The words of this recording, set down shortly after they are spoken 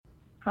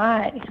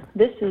Hi,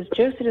 this is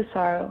Josie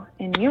DeSaro,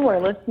 and you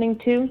are listening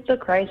to the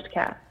ChristCast.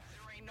 There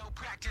ain't no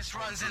practice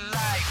runs in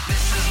life.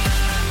 This is not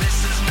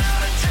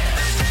a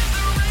test. This is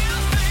the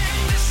real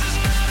thing.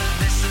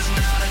 This is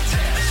not a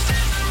test. This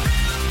is the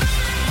real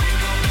thing. We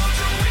gon' go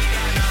till we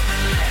got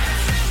nothing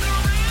left.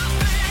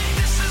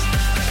 This is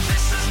the real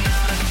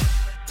thing.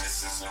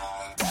 This is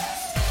not a test.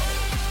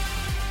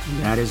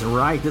 That is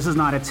right. This is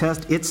not a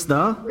test. It's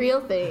the real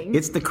thing.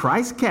 It's the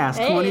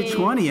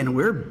ChristCast2020, and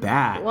we're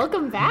back.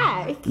 Welcome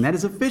back. And that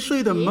is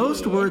officially the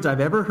most words I've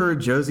ever heard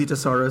Josie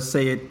Tesoro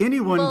say at any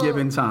one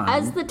given time.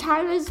 As the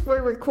time is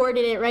we're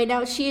recording it right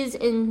now, she is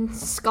in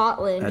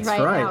Scotland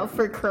right now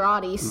for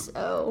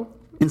karate.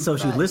 And so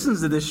she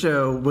listens to this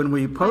show when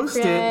we post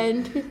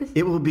it.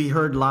 It will be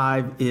heard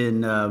live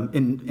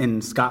in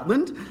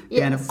Scotland.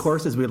 Yes. And of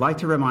course, as we like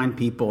to remind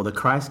people, the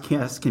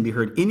ChristCast can be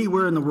heard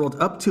anywhere in the world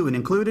up to and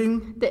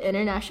including the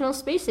International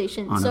Space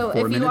Station. So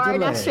if you are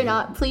an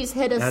astronaut, please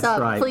hit us up.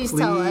 Right. Please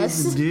tell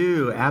us. Please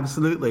do.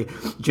 Absolutely.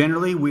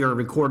 Generally, we are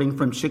recording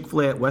from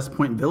Chick-fil-A at West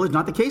Point Village.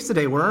 Not the case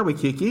today. Where are we,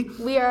 Kiki?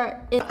 We are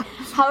in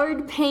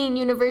Howard Payne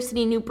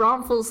University, New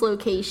Braunfels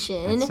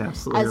location. That's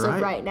absolutely as of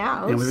right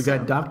now. And we've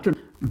got Dr.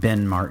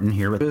 Ben Martin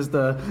here, who is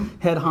the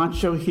head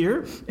honcho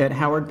here at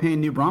Howard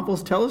Payne, New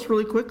Braunfels. Tell us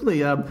really quickly,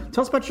 tell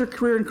us about your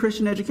career in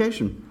Christian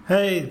education.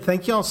 Hey,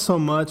 thank y'all so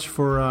much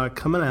for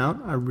coming out.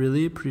 I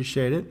really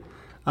appreciate it.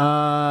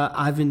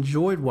 I've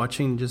enjoyed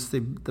watching just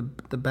the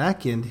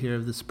back end here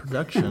of this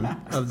production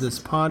of this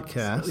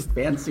podcast. This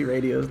fancy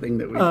radio thing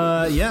that we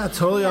yeah,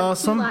 totally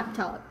awesome. 2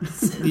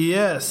 laptops.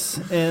 Yes,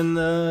 and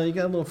you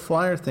got a little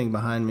flyer thing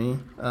behind me.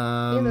 You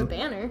have a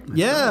banner.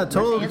 Yeah,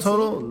 total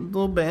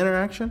little banner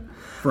action.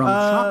 From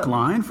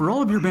Chalkline, for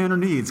all of your banner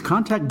needs,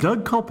 contact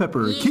Doug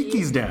Culpepper,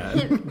 Kiki's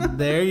dad.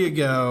 There you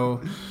go.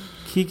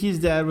 Kiki's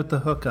dad with the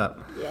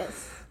hookup.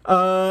 Yes.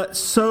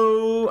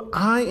 So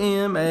I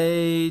am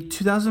a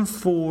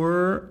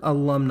 2004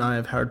 alumni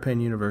of Howard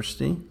Payne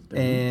University,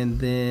 and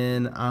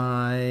then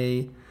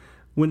I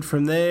went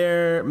from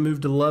there,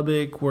 moved to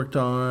Lubbock, worked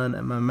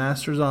on my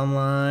master's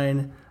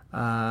online,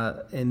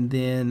 and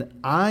then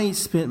I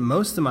spent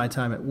most of my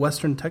time at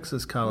Western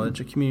Texas College,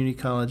 a community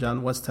college out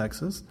in West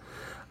Texas.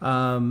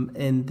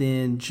 And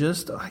then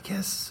just, I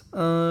guess,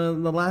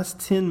 the last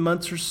 10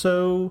 months or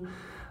so,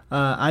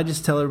 I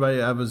just tell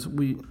everybody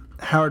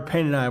Howard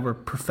Payne and I were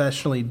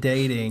professionally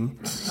dating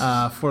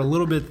for a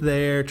little bit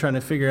there, trying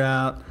to figure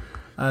out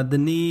the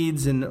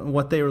needs and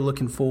what they were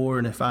looking for,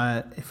 and if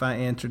I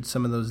answered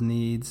some of those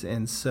needs.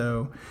 And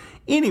so,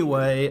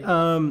 anyway,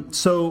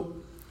 so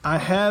I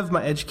have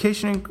my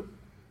education,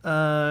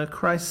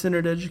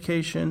 Christ-centered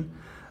education.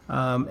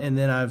 And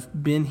then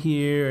I've been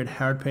here at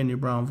Howard Payne, New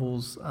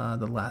Braunfels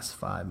the last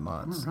 5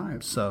 months. All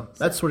right. So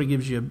that sort of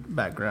gives you a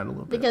background a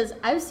little bit. Because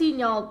I've seen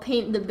y'all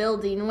paint the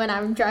building when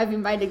I'm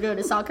driving by to go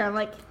to soccer. I'm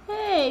like,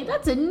 hey,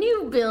 that's a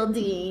new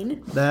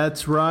building.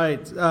 That's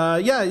right.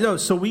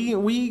 So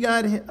we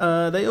got,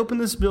 they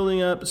opened this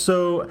building up.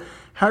 So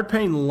Howard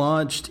Payne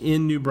launched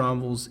in New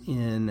Braunfels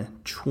in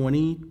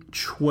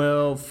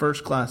 2012,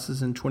 first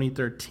classes in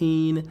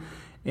 2013.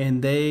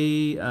 And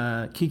they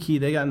got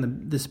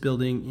in this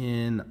building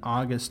in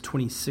August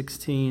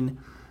 2016,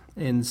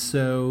 and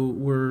so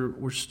we're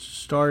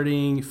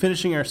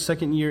finishing our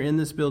second year in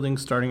this building,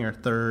 starting our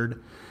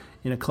third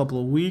in a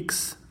couple of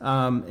weeks.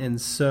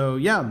 This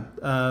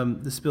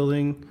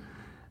building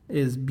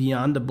is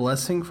beyond a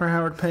blessing for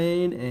Howard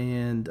Payne,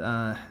 and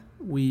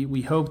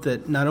we hope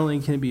that not only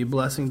can it be a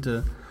blessing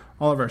to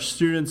all of our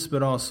students,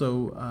 but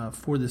also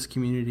for this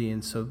community.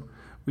 And so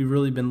we've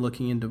really been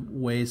looking into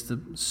ways to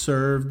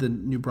serve the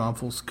New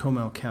Braunfels,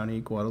 Comal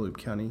County,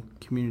 Guadalupe County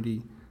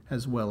community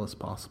as well as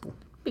possible.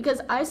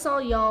 Because I saw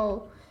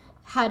y'all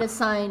had a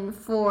sign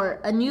for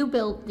a new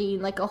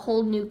building, like a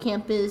whole new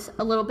campus,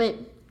 a little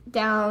bit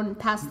down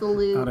past the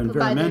loop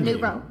by the New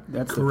Braunfels.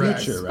 That's the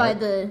future, right? By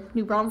the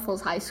New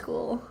Braunfels High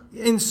School.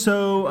 And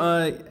so,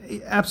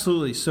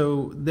 absolutely.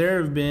 So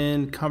there have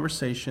been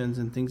conversations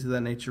and things of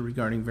that nature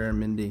regarding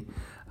Veramundi,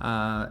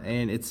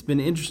 and it's been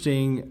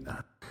interesting.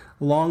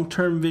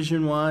 Long-term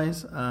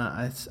vision-wise,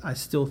 I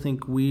still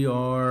think we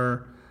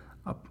are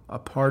a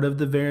part of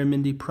the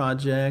Veramundi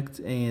project,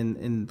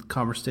 and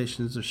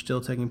conversations are still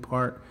taking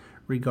part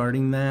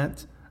regarding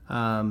that.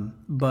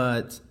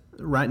 But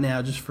right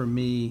now, just for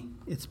me,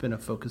 it's been a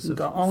focus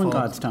of all in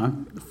God's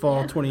time.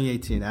 Fall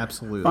 2018,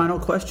 absolutely. Final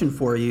question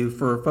for you.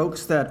 For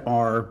folks that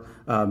are,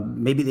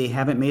 maybe they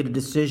haven't made a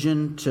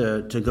decision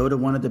to go to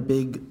one of the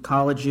big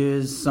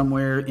colleges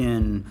somewhere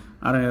in,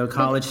 I don't know,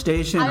 College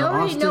Station or Austin or Waco. I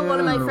already know one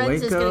of my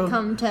friends is going to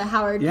come to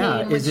Howard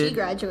Payne when she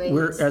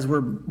graduates.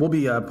 We'll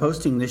be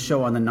posting this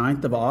show on the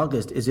 9th of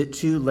August. Is it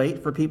too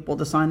late for people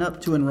to sign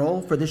up to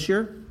enroll for this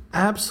year?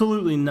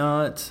 Absolutely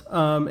not.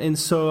 And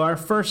so our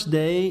first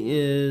day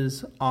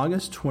is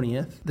August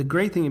 20th. The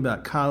great thing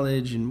about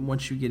college, and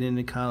once you get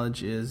into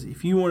college, is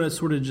if you want to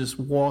sort of just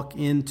walk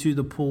into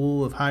the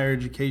pool of higher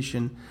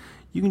education,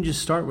 you can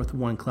just start with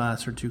 1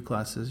 class or 2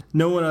 classes.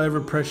 No one will ever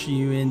pressure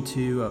you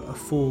into a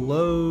full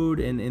load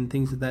and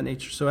things of that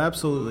nature. So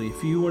absolutely,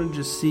 if you want to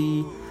just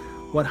see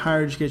what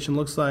higher education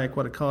looks like,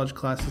 what a college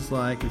class is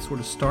like, and sort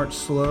of start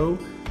slow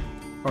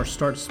or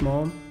start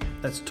small,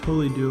 that's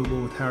totally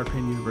doable with Howard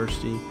Payne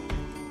University.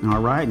 All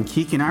right, and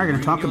Kiki and I are going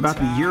to talk about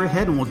the year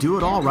ahead, and we'll do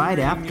it all right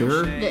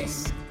after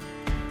this.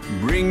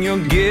 Bring your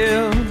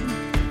guilt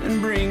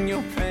and bring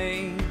your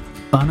pain.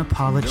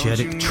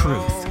 Unapologetic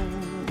Truth.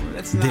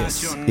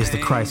 This is the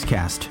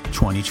ChristCast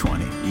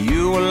 2020.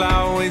 You will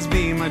always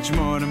be much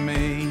more to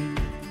me.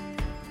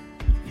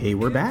 Hey,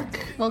 we're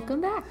back.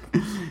 Welcome back.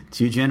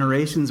 2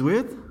 generations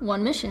with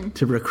one mission: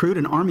 to recruit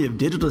an army of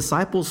digital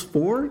disciples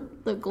for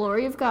the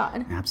glory of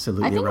God.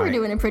 Absolutely right. I think we're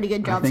doing a pretty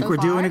good job so far. I think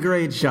we're doing a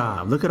great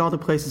job. Look at all the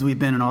places we've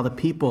been and all the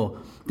people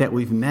that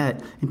we've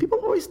met. And people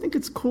always think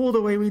it's cool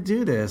the way we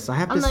do this. I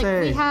have to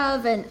say. We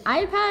have an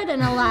iPad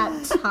and a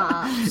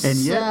laptop. And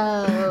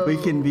yet we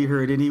can be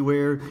heard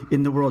anywhere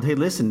in the world. Hey,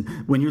 listen,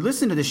 when you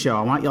listen to the show,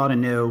 I want y'all to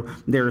know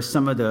there are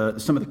some of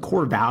the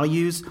core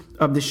values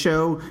of the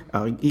show,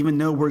 even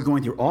though we're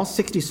going through all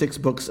 66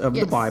 books of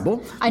the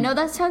Bible. I know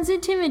that sounds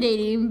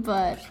intimidating,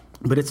 but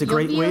it's a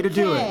great way to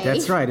do it.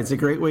 That's right. It's a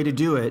great way to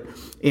do it.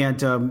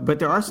 And but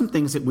there are some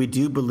things that we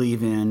do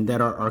believe in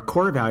that are our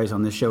core values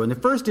on this show. And the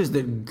first is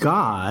that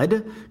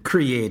God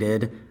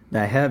created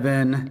the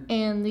heaven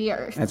and the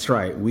earth. That's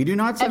right. We do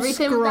not subscribe.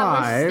 Everything that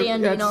we're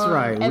standing That's on.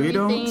 right.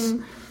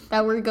 Everything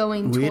that we're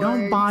going towards. We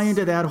don't buy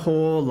into that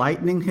whole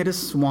lightning hit a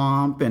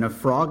swamp and a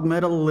frog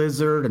met a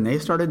lizard and they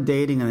started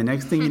dating and the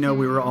next thing you know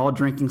we were all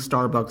drinking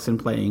Starbucks and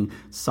playing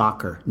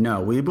soccer. No,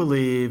 we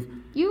believe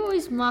you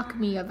always mock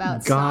me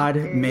about God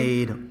soccer.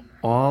 Made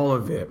all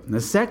of it.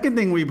 The second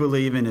thing we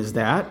believe in is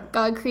that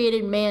God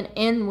created man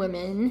and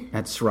women.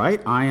 That's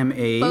right. I am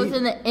both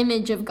in the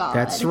image of God.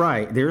 That's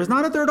right. There is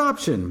not a third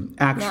option,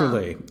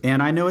 actually. No.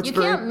 And I know it's you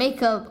can't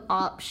make up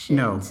options.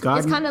 No, God.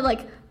 It's kind of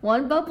like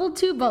one bubble,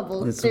 2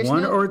 bubbles. It's There's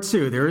one or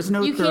two. There is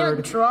no third option. You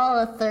can't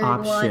draw a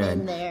third one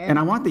in there. And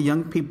I want the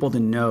young people to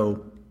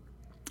know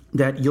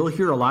that you'll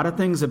hear a lot of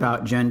things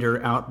about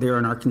gender out there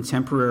in our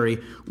contemporary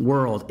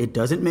world. It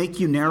doesn't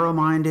make you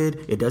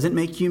narrow-minded. It doesn't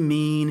make you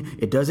mean.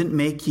 It doesn't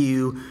make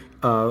you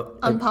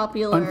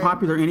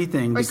unpopular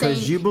anything, or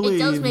because you believe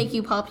it does make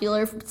you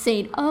popular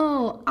saying,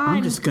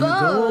 I'm just going to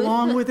go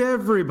along with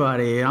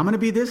everybody. I'm going to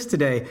be this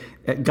today.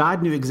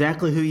 God knew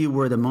exactly who you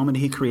were the moment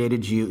he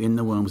created you in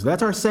the womb. So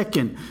that's our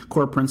second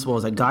core principle,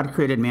 is that God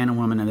created man and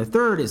woman. And the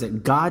third is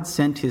that God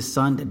sent his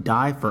son to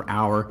die for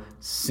our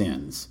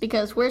sins.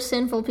 Because we're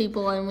sinful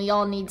people and we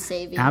all need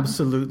saving.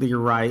 Absolutely, you're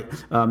right.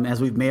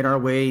 As we've made our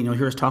way,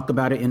 hear us talk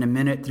about it in a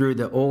minute through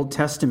the Old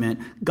Testament,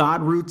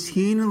 God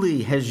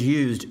routinely has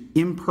used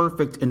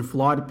imperfect and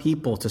flawed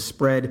people to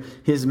spread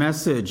his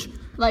message.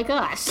 Like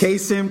us.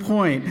 Case in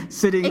point,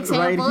 sitting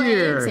example right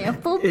here.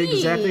 Example B.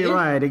 Exactly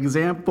right.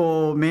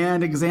 Example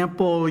man,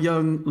 example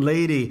young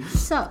lady.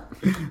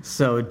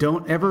 So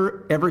don't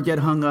ever get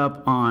hung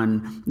up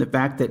on the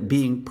fact that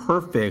being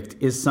perfect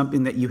is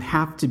something that you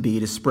have to be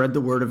to spread the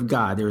word of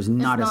God. There is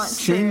not a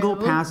single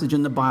passage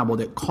in the Bible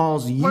that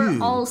calls you We're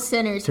all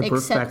sinners to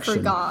except perfection. For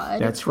God.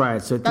 That's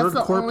right. So that's third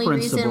the core only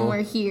principle, reason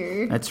we're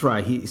here. That's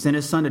right. He sent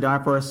his son to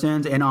die for our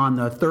sins, and on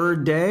the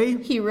third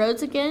day he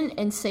rose again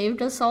and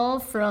saved us all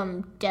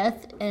from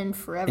death and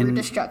forever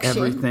destruction.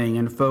 Everything.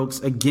 And folks,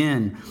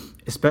 again,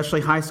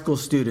 especially high school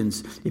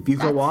students, if you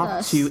go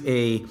off to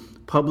a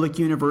public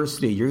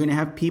university, you're going to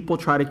have people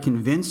try to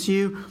convince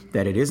you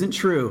that it isn't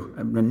true.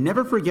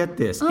 Never forget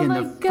this. In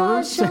the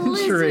first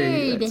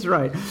century, that's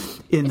right.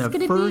 In the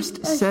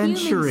first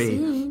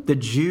century, the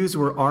Jews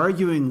were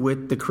arguing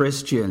with the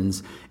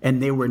Christians,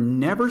 and they were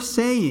never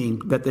saying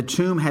that the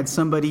tomb had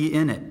somebody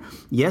in it.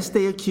 Yes,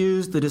 they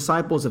accused the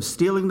disciples of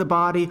stealing the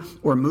body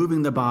or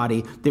moving the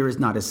body. There is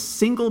not a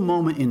single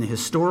moment in the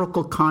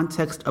historical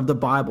context of the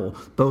Bible,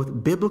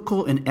 both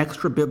biblical and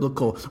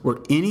extra-biblical, where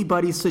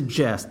anybody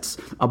suggests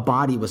a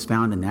body was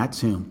found in that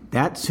tomb.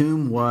 That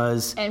tomb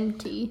was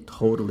empty.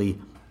 Totally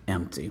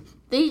empty.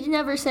 They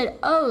never said,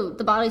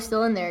 the body's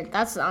still in there.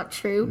 That's not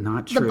true.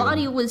 Not true. The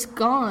body was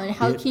gone.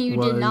 How can you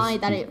deny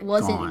that it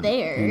wasn't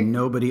there? And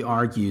nobody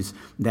argues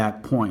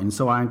that point. And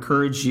so I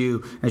encourage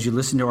you, as you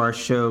listen to our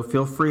show,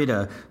 feel free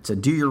to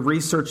do your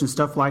research and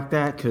stuff like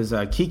that, because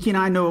Kiki and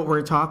I know what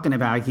we're talking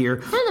about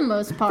here. For the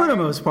most part. For the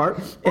most part.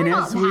 We're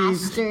not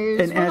pastors.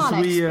 We're not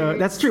experts.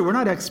 That's true. We're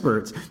not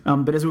experts.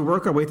 But as we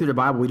work our way through the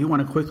Bible, we do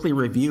want to quickly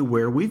review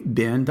where we've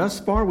been.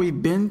 Thus far,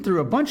 we've been through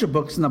a bunch of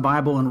books in the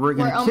Bible, and we're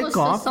going to kick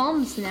off. The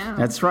Psalms now.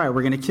 That's right.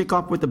 We're going to kick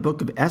off with the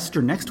book of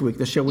Esther next week.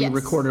 The show we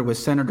recorded with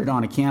Senator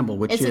Donna Campbell,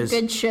 which is a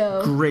good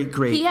show.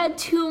 Great. He had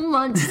 2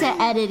 months to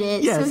edit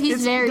it, yes, so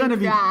he's very proud.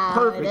 Be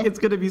perfect. It's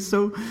going to be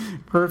so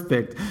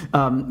perfect.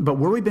 But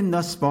where we've been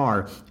thus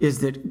far is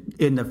that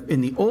in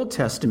the Old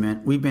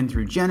Testament, we've been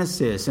through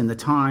Genesis and the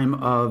time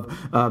of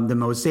the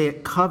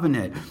Mosaic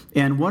covenant.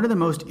 And one of the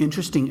most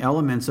interesting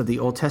elements of the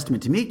Old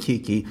Testament to me,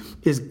 Kiki,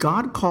 is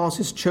God calls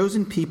his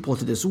chosen people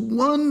to this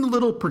one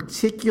little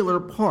particular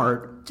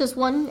part, just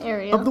one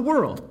area of the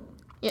world.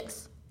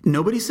 Yes.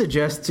 Nobody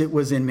suggests it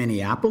was in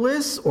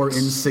Minneapolis or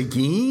in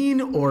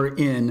Seguin or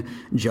in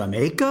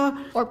Jamaica.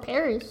 Or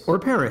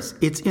Paris.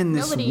 It's in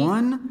this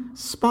one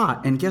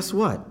spot. And guess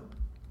what?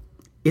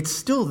 it's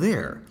still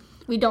there.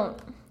 We don't.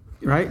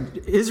 Right?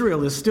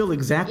 Israel is still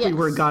exactly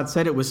where God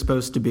said it was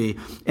supposed to be.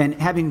 And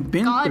having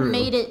been God through...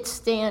 made it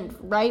stand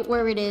right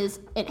where it is.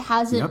 It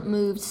hasn't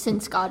moved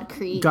since God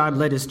created. God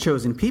led his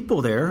chosen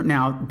people there.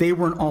 Now, they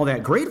weren't all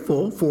that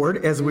grateful for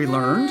it, as we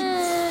learned.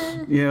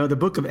 You know, the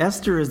book of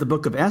Esther is the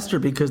book of Esther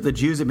because the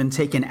Jews have been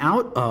taken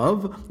out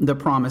of the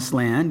promised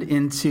land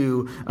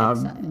into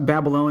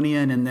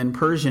Babylonian and then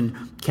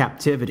Persian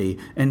captivity.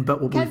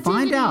 But what we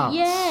find out,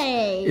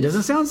 it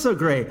doesn't sound so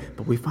great,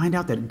 but we find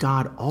out that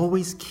God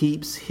always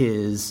keeps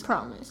his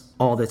promise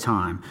all the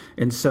time.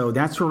 And so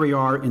that's where we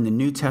are in the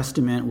New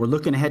Testament. We're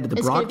looking ahead to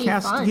the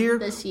broadcast gonna be fun here.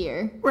 This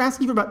year. We're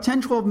asking for about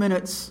 10, 12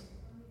 minutes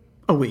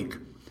a week.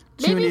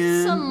 Maybe Tune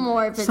in. some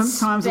more if it's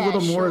Sometimes special. a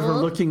little more as we're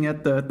looking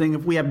at the thing.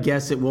 If we have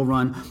guests, it will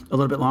run a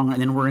little bit longer.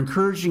 And then we're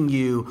encouraging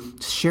you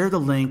to share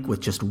the link with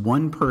just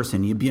one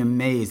person. You'd be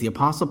amazed. The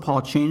Apostle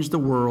Paul changed the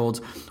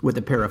world with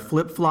a pair of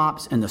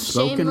flip-flops and the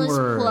spoken Shameless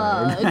word.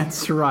 plug.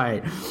 That's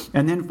right.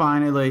 And then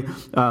finally,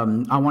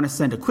 I want to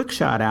send a quick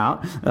shout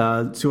out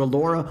to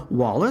Alora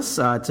Wallace.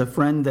 It's a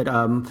friend that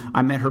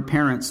I met her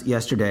parents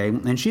yesterday,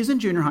 and she's in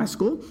junior high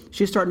school.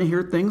 She's starting to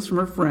hear things from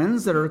her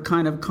friends that are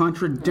kind of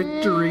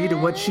contradictory to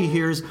what she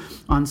hears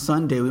on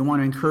Sunday. We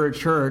want to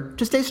encourage her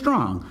to stay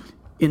strong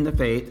in the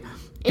faith.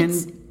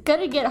 It's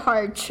gonna get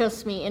hard,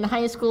 trust me. In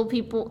high school,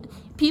 people,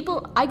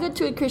 I go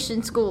to a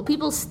Christian school.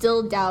 People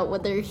still doubt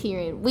what they're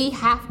hearing. We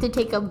have to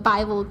take a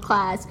Bible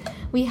class.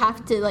 We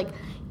have to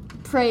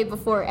pray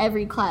before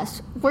every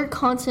class. We're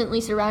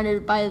constantly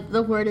surrounded by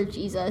the word of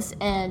Jesus,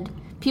 and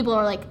people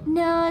are like,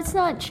 no, it's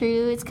not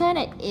true. It's kind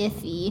of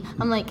iffy.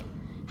 I'm like,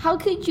 how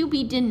could you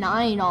be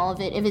denying all of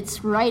it if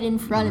it's right in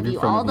front of you?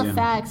 All the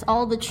facts,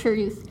 all the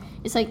truth.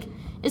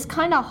 It's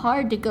kind of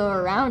hard to go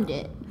around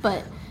it,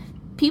 but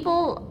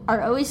people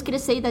are always going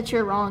to say that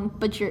you're wrong,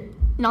 but you're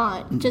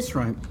not. Just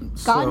right.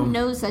 God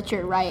knows that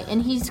you're right,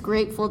 and he's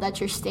grateful that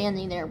you're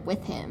standing there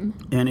with him.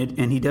 And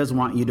he does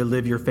want you to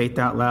live your faith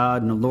out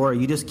loud. And Laura,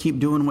 you just keep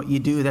doing what you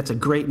do. That's a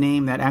great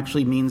name. That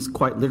actually means,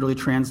 quite literally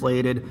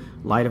translated,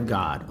 Light of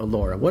God.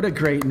 Laura, what a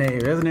great name,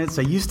 isn't it? So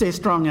you stay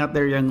strong out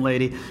there, young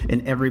lady,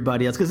 and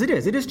everybody else, because it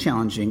is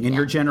challenging in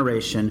your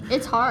generation.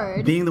 It's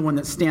hard. Being the one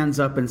that stands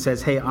up and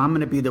says, hey, I'm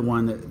going to be the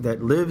one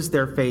that lives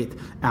their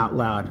faith out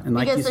loud. And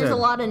because there's a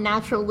lot of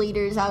natural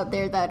leaders out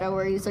there that are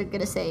always going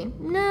to say,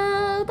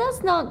 no,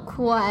 that's not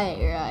quite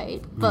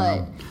right.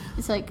 But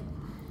it's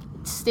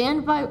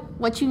stand by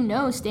what you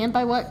know. Stand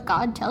by what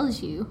God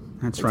tells you.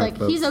 That's right,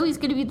 folks. He's always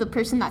going to be the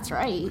person that's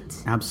right.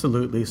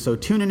 Absolutely. So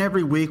tune in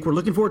every week. We're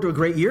looking forward to a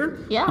great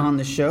year on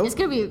the show. It's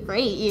going to be a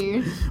great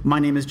year. My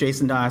name is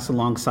Jason Dias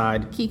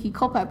alongside Kiki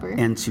Culpepper.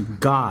 And to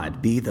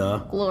God be the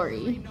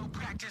glory. No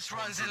practice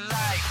runs in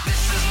life.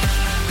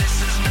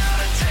 This is not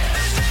a test.